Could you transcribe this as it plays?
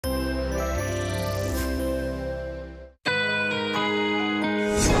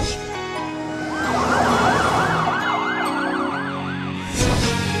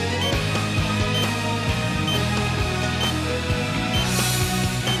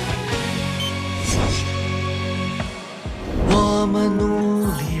们努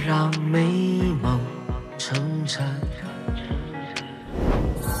力让美梦成真，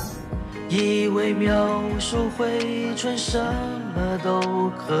以为描述回春什么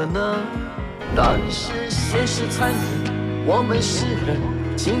都可能，但是现实残忍，我们是人，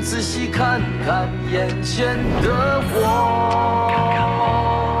请仔细看看眼前的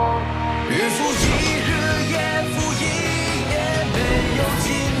我。日复一日，夜复一夜，没有尽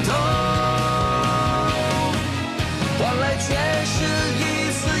头，换来却是一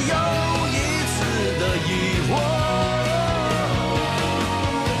次又一次的疑惑。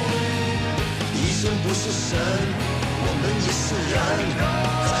医生不是神，我们也是人，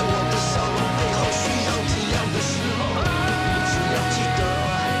在我的笑容背后需要体谅的时候，你只要记得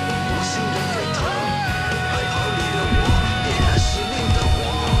我心的沸腾，还好你的我依然是命的我。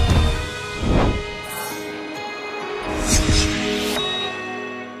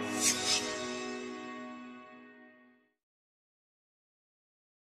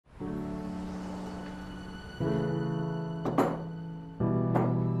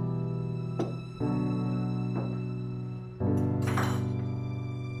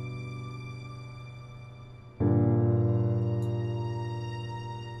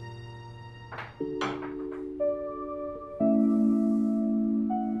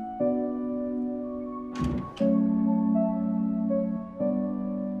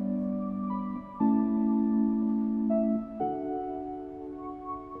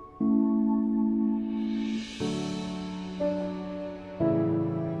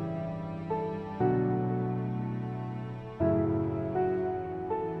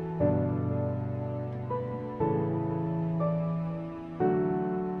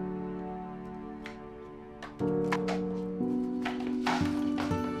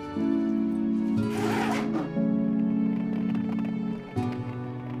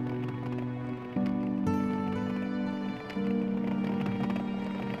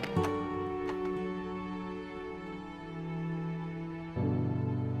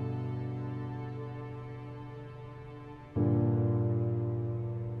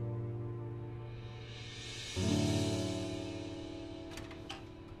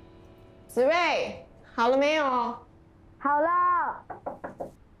子睿，好了没有？好了。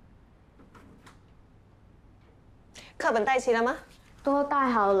课本带齐了吗？都带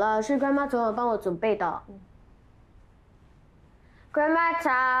好了，是 Grandma 昨晚帮我准备的。Grandma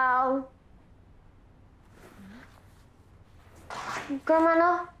早。Grandma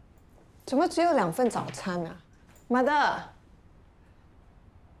呢？怎么只有2份早餐啊？妈的！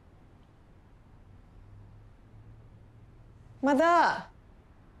妈的！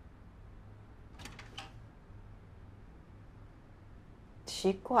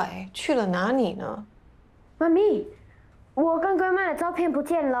奇怪，去了哪里呢？妈咪，我跟 Grandma 的照片不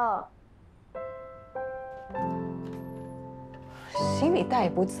见了。行李袋也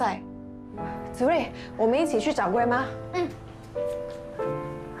不在。子睿，我们一起去找 Grandma。嗯。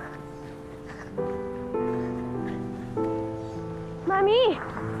妈咪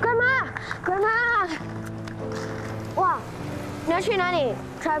 ，Grandma，哇，你要去哪里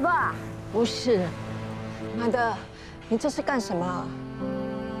 ？travel 啊？不是，妈的，你这是干什么？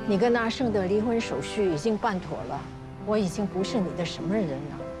你跟阿胜的离婚手续已经办妥了，我已经不是你的什么人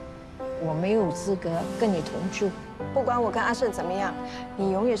了，我没有资格跟你同住。不管我跟阿胜怎么样，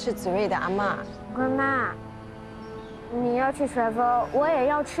你永远是子睿的阿嬷。Grandma，你要去 travel， 我也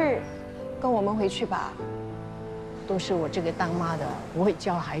要去。跟我们回去吧。都是我这个当妈的不会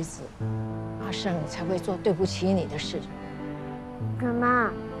教孩子，阿胜才会做对不起你的事。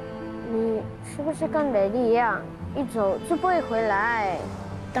Grandma，你是不是跟蕾丽一样，一走就不会回来？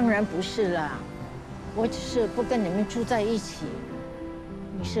当然不是啦，我只是不跟你们住在一起。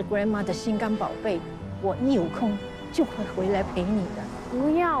你是 Grandma 的心肝宝贝，我一有空就会回来陪你的。不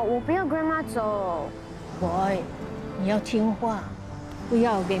要，我不要 Grandma 走。Boy，你要听话，不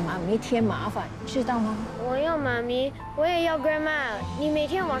要给妈咪添麻烦，知道吗？我要妈咪，我也要 Grandma。你每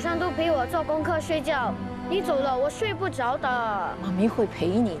天晚上都陪我做功课、睡觉，你走了我睡不着的。妈咪会陪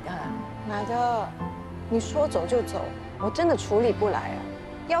你的。妈的，你说走就走，我真的处理不来啊。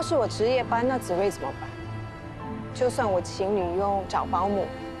要是我值夜班，那子睿怎么办？就算我请女佣、找保姆，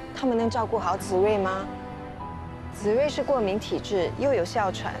他们能照顾好子睿吗？子睿是过敏体质，又有哮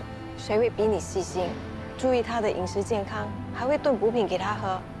喘，谁会比你细心，注意他的饮食健康，还会炖补品给他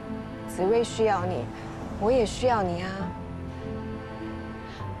喝？子睿需要你，我也需要你啊！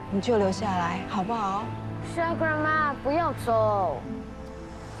你就留下来好不好？是啊 ，Grandma， 不要走。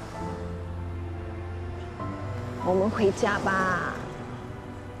我们回家吧。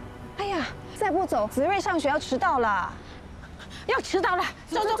哎呀，再不走，子睿上学要迟到了。要迟到了，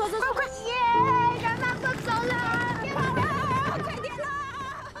走，快！耶，Grandma 都走了，别跑了！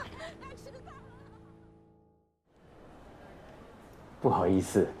不好意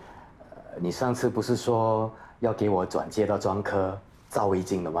思，你上次不是说要给我转接到专科照胃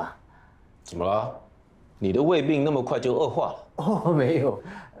镜的吗？怎么了？你的胃病那么快就恶化了？哦，没有，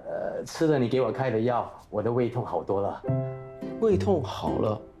吃了你给我开的药，我的胃痛好多了。胃痛好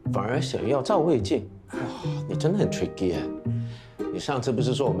了，反而想要照胃镜，哇，你真的很 tricky 哎！你上次不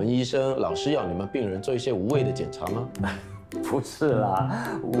是说我们医生老是要你们病人做一些无谓的检查吗？不是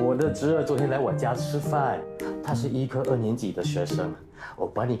啦，我的侄儿昨天来我家吃饭，他是医科2年级的学生，我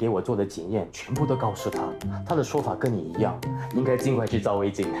把你给我做的检验全部都告诉他，他的说法跟你一样，应该尽快去照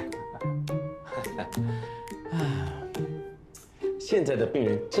胃镜。现在的病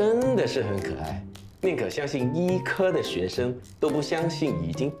人真的是很可爱，宁可相信医科的学生，都不相信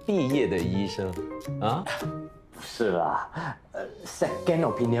已经毕业的医生啊。不是啦，second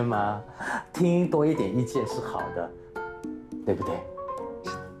opinion 嘛，听多一点意见是好的，对不对？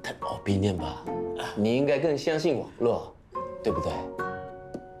太opinion吧，你应该更相信网络，对不对？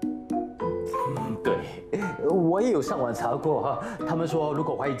对，我也有上网查过哈，他们说如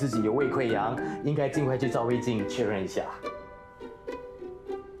果怀疑自己有胃溃疡，应该尽快去照胃镜确认一下。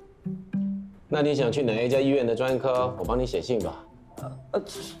那你想去哪一家医院的专科？我帮你写信吧。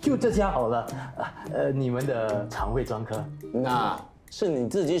就这家好了，你们的肠胃专科。那是你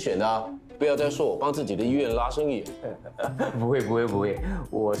自己选的啊，不要再说我帮自己的医院拉生意。不会，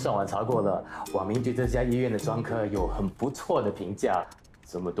我上网查过了，网民对这家医院的专科有很不错的评价，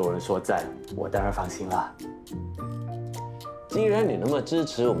这么多人说赞，我当然放心啦。既然你那么支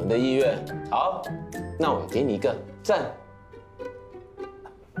持我们的医院，好，那我给你一个赞。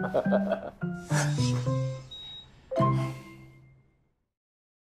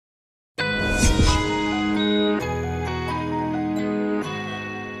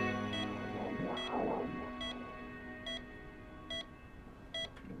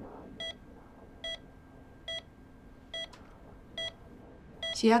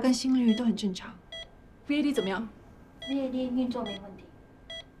血压跟心率都很正常 ，VAD 怎么样 ？VAD 运作没问题。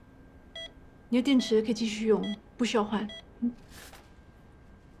你的电池可以继续用，不需要换。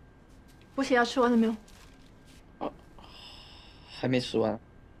我血压吃完了没有？还没吃完。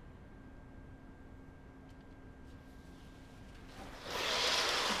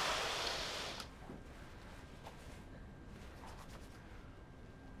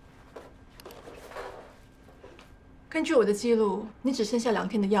根据我的记录，你只剩下2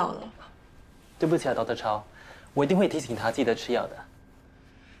天的药了。对不起啊，Dr. 超，我一定会提醒他记得吃药的。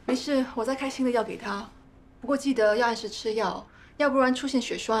没事，我再开新的药给他。不过记得要按时吃药，要不然出现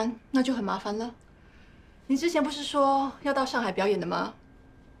血栓，那就很麻烦了。你之前不是说要到上海表演的吗？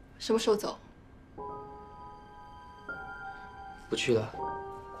什么时候走？不去了。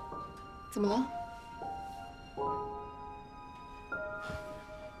怎么了？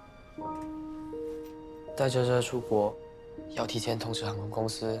带着这出国，要提前通知航空公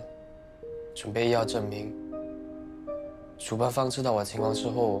司，准备医药证明。主办方知道我的情况之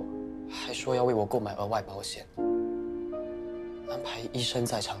后，还说要为我购买额外保险，安排医生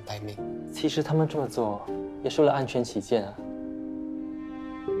在场待命。其实他们这么做也是为了安全起见啊。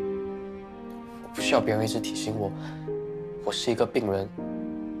我不需要别人一直提醒我，我是一个病人，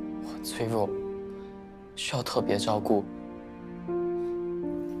我很脆弱，需要特别照顾。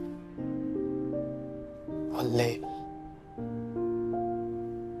我很累，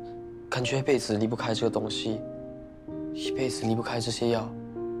感觉一辈子离不开这个东西，一辈子离不开这些药，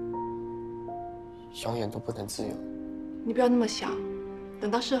永远都不能自由。你不要那么想，等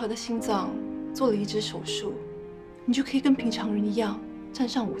到适合的心脏做了移植手术，你就可以跟平常人一样站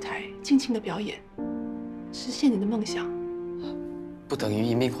上舞台，尽情的表演，实现你的梦想。不等于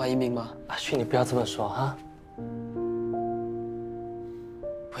一命换一命吗？阿旭，你不要这么说哈。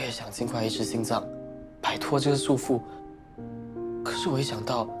我也想尽快移植心脏，摆脱这个束缚。可是我一想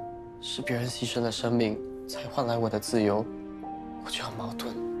到是别人牺牲了生命才换来我的自由，我就很矛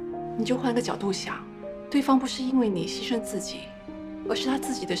盾。你就换个角度想，对方不是因为你牺牲自己，而是他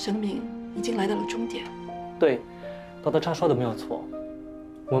自己的生命已经来到了终点。对，Dr. 超说的没有错，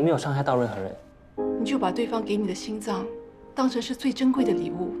我们没有伤害到任何人。你就把对方给你的心脏当成是最珍贵的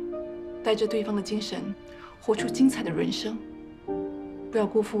礼物，带着对方的精神，活出精彩的人生。不要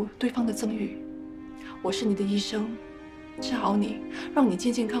辜负对方的赠予。我是你的医生，治好你，让你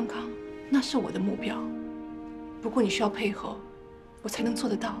健健康康，那是我的目标。不过你需要配合，我才能做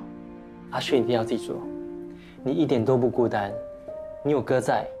得到。阿旭，一定要记住，你一点都不孤单，你有哥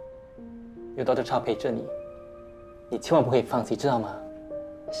在，有Dr.超陪着你，你千万不可以放弃，知道吗？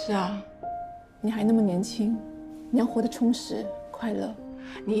是啊，你还那么年轻，你要活得充实快乐，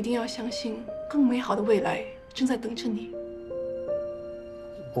你一定要相信，更美好的未来正在等着你。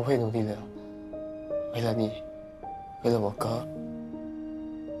我会努力的，为了你，为了我哥，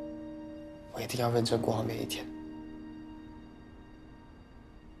我一定要认真过好每一天。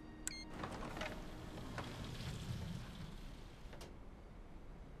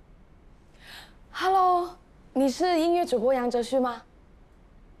Hello， 你是音乐主播杨哲旭吗？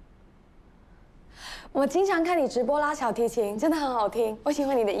我经常看你直播拉小提琴，真的很好听，我喜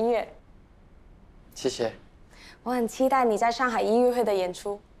欢你的音乐。谢谢。我很期待你在上海音乐会的演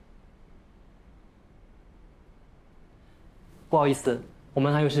出。不好意思，我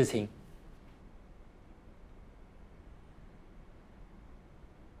们还有事情。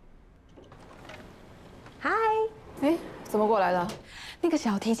嗨，哎，怎么过来了？那个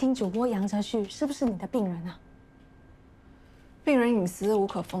小提琴主播杨哲旭是不是你的病人啊？病人隐私无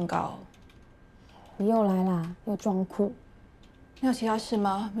可奉告。你又来啦，又装酷。你有其他事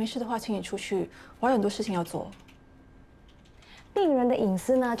吗？没事的话，请你出去，我还有很多事情要做。病人的隐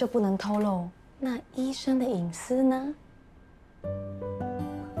私呢就不能透露，那医生的隐私呢？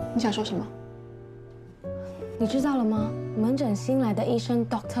你想说什么？你知道了吗？门诊新来的医生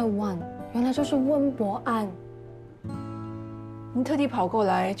Dr. One 原来就是温博案。你特地跑过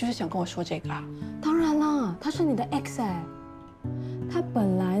来就是想跟我说这个啊？当然啦，他是你的 ex 哎。他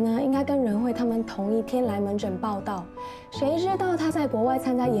本来呢应该跟仁惠他们同一天来门诊报到，谁知道他在国外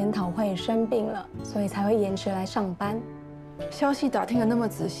参加研讨会生病了，所以才会延迟来上班。消息打听得那么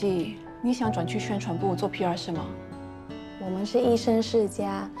仔细，你想转去宣传部做 PR 是吗？我们是医生世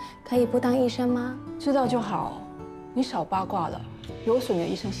家，可以不当医生吗？知道就好，你少八卦了，有损你的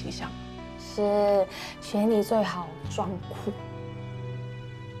医生形象。是，学你最好，装酷。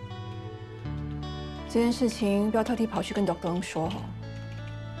这件事情不要特地跑去跟 Dr. 说哦。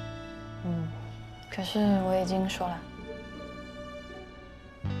可是我已经说了。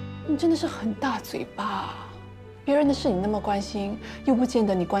你真的是很大嘴巴，别人的事你那么关心，又不见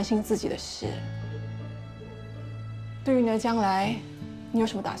得你关心自己的事。对于你的将来，你有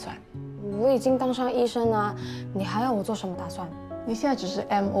什么打算？我已经当上医生了，你还要我做什么打算？你现在只是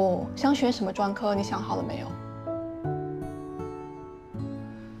MO， 想选什么专科，你想好了没有？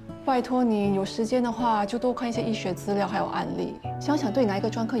拜托你，有时间的话就多看一些医学资料还有案例，想想对哪一个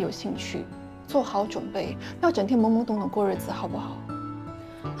专科有兴趣，做好准备，不要整天懵懵懂懂过日子，好不好？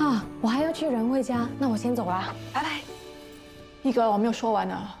啊，我还要去仁惠家，那我先走啦，拜拜。一哥，我没有说完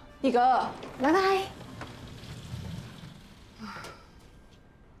呢，一哥，拜拜。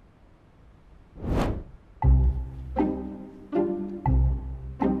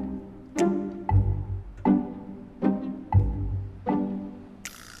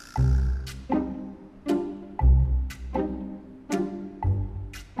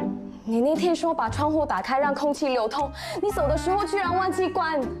你那天说把窗户打开让空气流通，你走的时候居然忘记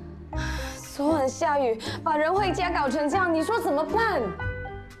关。昨晚下雨，把仁惠家搞成这样，你说怎么办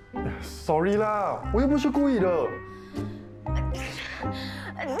？Sorry 啦，我又不是故意的。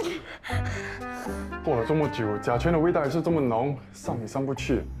过了这么久，甲醛的味道还是这么浓，上也上不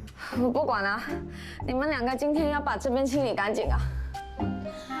去。我不管了，你们两个今天要把这边清理干净啊！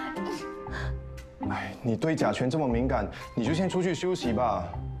哎，你对甲醛这么敏感，你就先出去休息吧。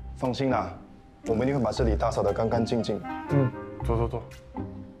放心啦，我们一定会把这里打扫得干干净净。走走走。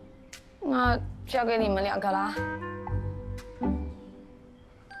那交给你们两个啦。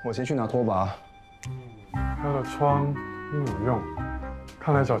我先去拿拖把。开了窗没有用，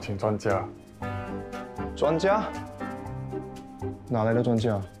看来找请专家。专家？哪来的专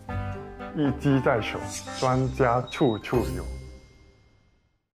家？一机在手，专家处处有。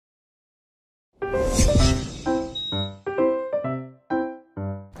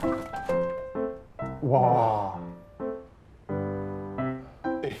哇！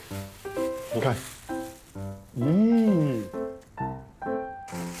哎，你看，咦！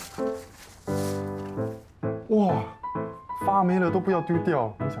哇，发霉了都不要丢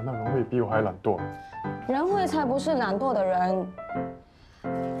掉。没想到仁惠比我还懒惰。仁惠才不是懒惰的人，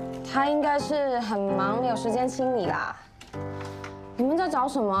他应该是很忙，没有时间清理啦。你们在找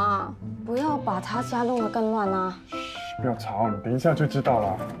什么啊？不要把他家弄得更乱啊！不要吵，你等一下就知道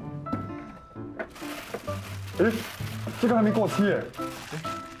了。哎，这个还没过期耶！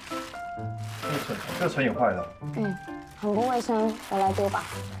这个尘也坏了。很不卫生，我来丢吧。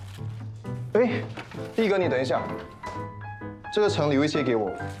哎，一哥，你等一下，这个橙留一些给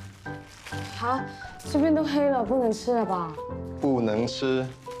我。好，这边都黑了，不能吃了吧？不能吃，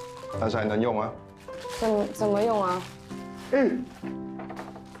但是还能用啊。怎么用啊？哎，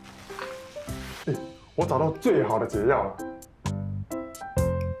我找到最好的解药了。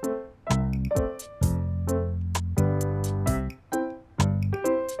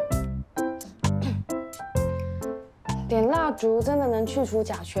点蜡烛真的能去除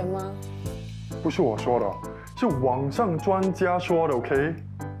甲醛吗？不是我说的，是网上专家说的 ，OK？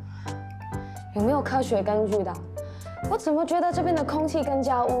有没有科学根据的？我怎么觉得这边的空气更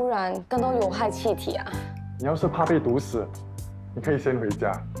加污染，更多有害气体啊？你要是怕被毒死，你可以先回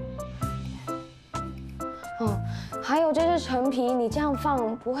家。哦，还有这只陈皮，你这样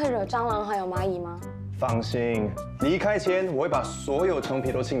放不会惹蟑螂还有蚂蚁吗？放心，离开前我会把所有陈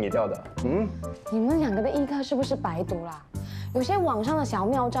皮都清理掉的。你们两个的医科是不是白读啦？有些网上的小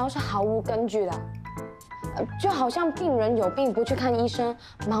妙招是毫无根据的，就好像病人有病不去看医生，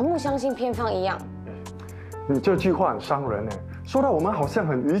盲目相信偏方一样。你这句话很伤人哎，说到我们好像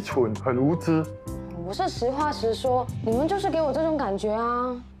很愚蠢、很无知。我是实话实说，你们就是给我这种感觉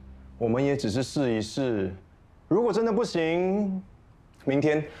啊。我们也只是试一试，如果真的不行，明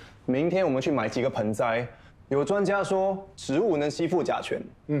天我们去买几个盆栽。有专家说植物能吸附甲醛。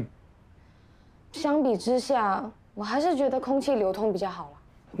相比之下，我还是觉得空气流通比较好了。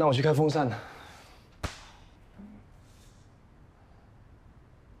那我去开风扇。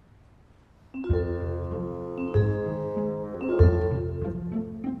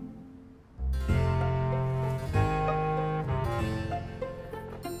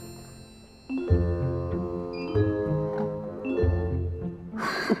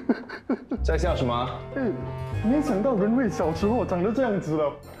在笑什么？没想到人类小时候长得这样子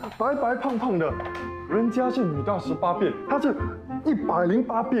了，白白胖胖的。人家是女大18变，他是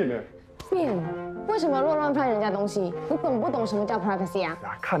108变哎。变？为什么乱拍人家东西？你懂不懂什么叫 privacy 啊？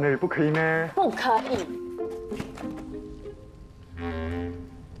看了也不可以呢。不可以。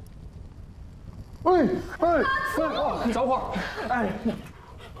等会儿，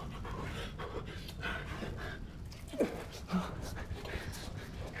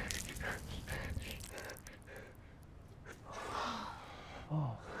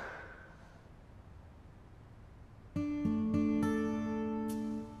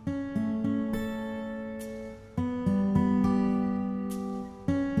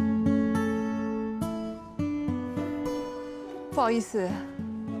不好意思，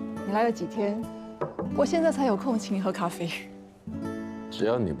你来了几天？我现在才有空请你喝咖啡。只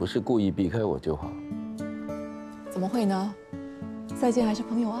要你不是故意避开我就好。怎么会呢？再见还是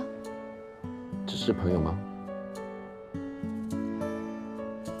朋友啊？只是朋友吗？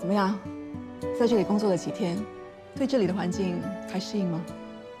怎么样？在这里工作了几天，对这里的环境还适应吗？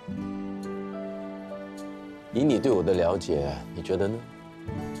以你对我的了解，你觉得呢？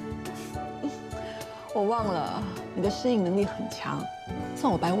我忘了，你的适应能力很强，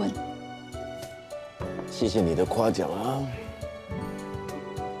算我白问。谢谢你的夸奖啊！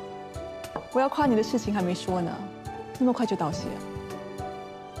我要夸你的事情还没说呢，那么快就道谢了。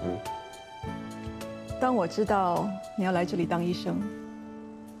当我知道你要来这里当医生，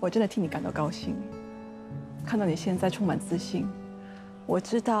我真的替你感到高兴。看到你现在充满自信，我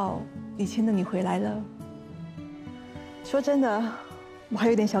知道以前的你回来了。说真的，我还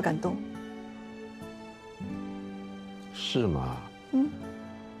有点小感动。是吗？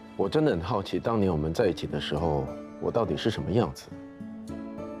我真的很好奇，当年我们在一起的时候，我到底是什么样子？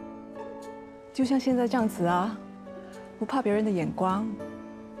就像现在这样子啊，不怕别人的眼光，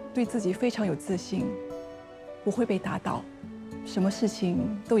对自己非常有自信，不会被打倒，什么事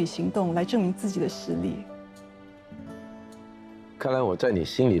情都以行动来证明自己的实力。看来我在你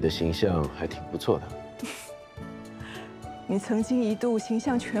心里的形象还挺不错的。你曾经一度形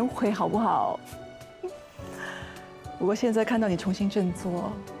象全毁，好不好？不过现在看到你重新振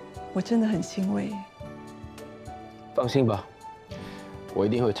作，我真的很欣慰。放心吧，我一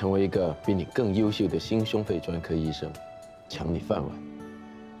定会成为一个比你更优秀的心胸肺专科医生，抢你饭碗。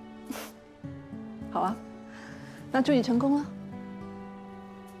好啊，那祝你成功了。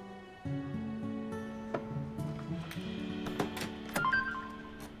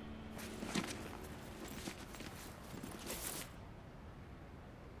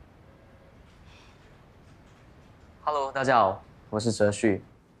Hello， 大家好，我是哲旭，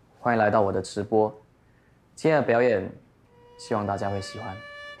欢迎来到我的直播。今天的表演，希望大家会喜欢。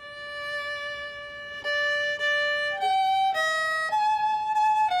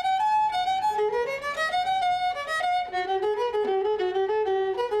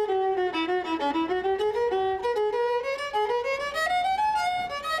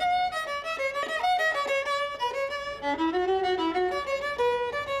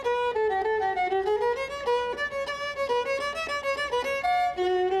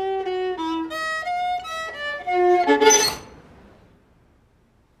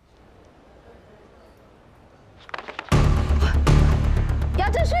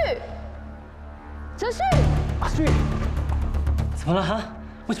怎么了哈？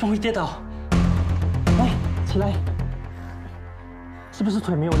为什么会跌倒？来，起来。是不是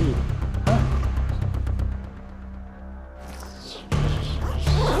腿没有力？啊？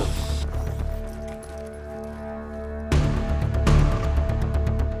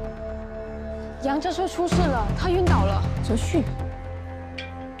杨哲旭出事了，他晕倒了。哲旭，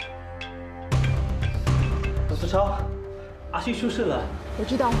董事超，阿旭出事了。我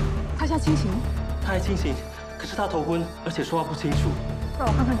知道，他现在清醒。他还清醒，可是他头昏，而且说话不清楚。让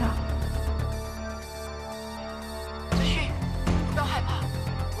我看看他。哲旭，不要害怕，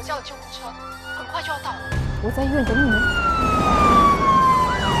我叫了救护车，很快就要到了。我在医院等你们。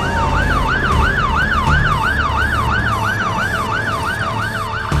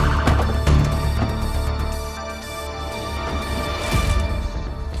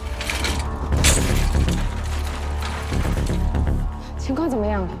 情况怎么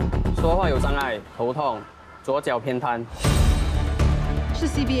样？说话有障碍，头痛，左脚偏瘫。是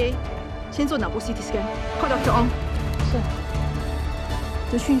CBA， 先做脑部 CT scan， 快到 Dr. On。是。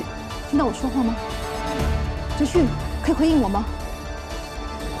哲旭，听到我说话吗？哲旭，可以回应我吗？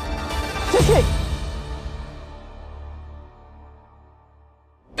哲旭。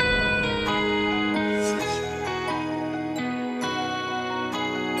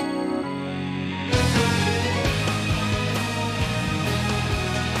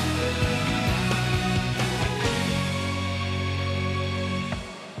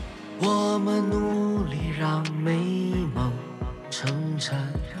 我们努力让美梦成真，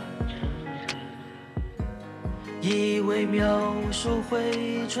以为描述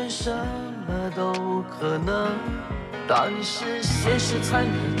回春什么都可能，但是现实残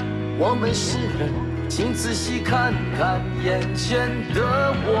忍，我们是人，请仔细看看眼前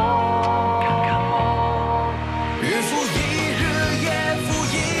的我，日复一日，夜复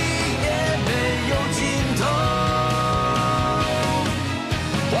一夜，没有尽头。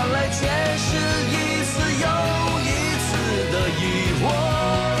 换来却是一次又一次的疑惑。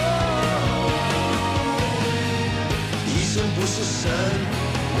医生不是神，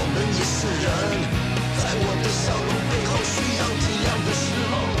我们也是人。在我的笑容背后需要体谅的时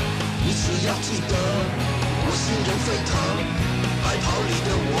候，你只要记得，我心人沸腾，白袍里的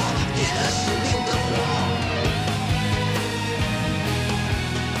我。